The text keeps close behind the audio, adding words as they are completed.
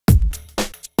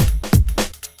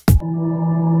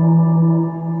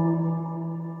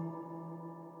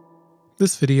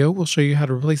This video will show you how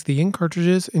to replace the ink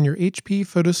cartridges in your HP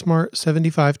Photosmart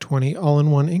 7520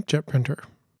 all-in-one inkjet printer.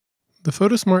 The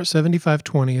Photosmart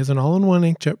 7520 is an all-in-one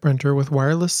inkjet printer with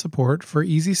wireless support for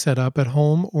easy setup at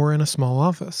home or in a small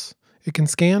office. It can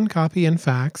scan, copy, and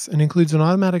fax, and includes an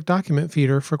automatic document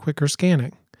feeder for quicker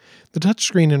scanning. The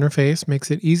touchscreen interface makes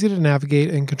it easy to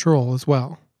navigate and control as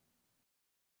well.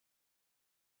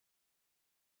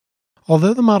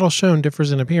 Although the model shown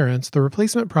differs in appearance, the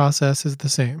replacement process is the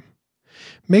same.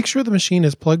 Make sure the machine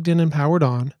is plugged in and powered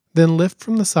on, then lift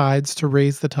from the sides to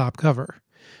raise the top cover.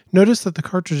 Notice that the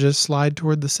cartridges slide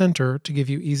toward the center to give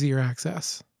you easier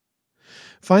access.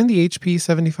 Find the HP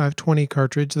 7520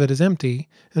 cartridge that is empty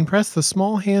and press the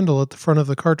small handle at the front of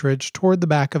the cartridge toward the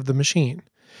back of the machine.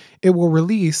 It will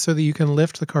release so that you can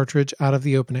lift the cartridge out of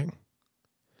the opening.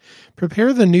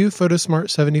 Prepare the new Photosmart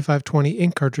 7520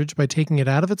 ink cartridge by taking it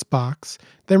out of its box,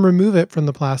 then remove it from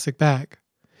the plastic bag.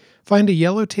 Find a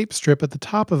yellow tape strip at the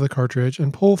top of the cartridge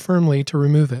and pull firmly to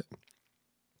remove it.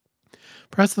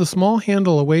 Press the small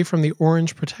handle away from the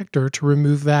orange protector to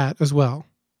remove that as well.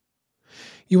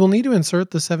 You will need to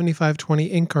insert the 7520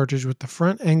 ink cartridge with the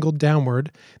front angled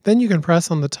downward, then you can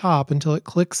press on the top until it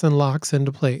clicks and locks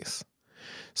into place.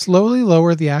 Slowly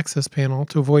lower the access panel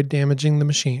to avoid damaging the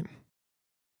machine.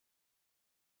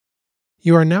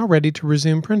 You are now ready to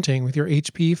resume printing with your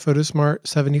HP Photosmart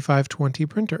 7520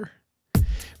 printer.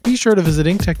 Be sure to visit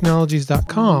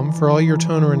inktechnologies.com for all your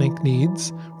toner and ink needs,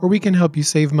 where we can help you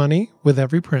save money with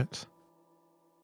every print.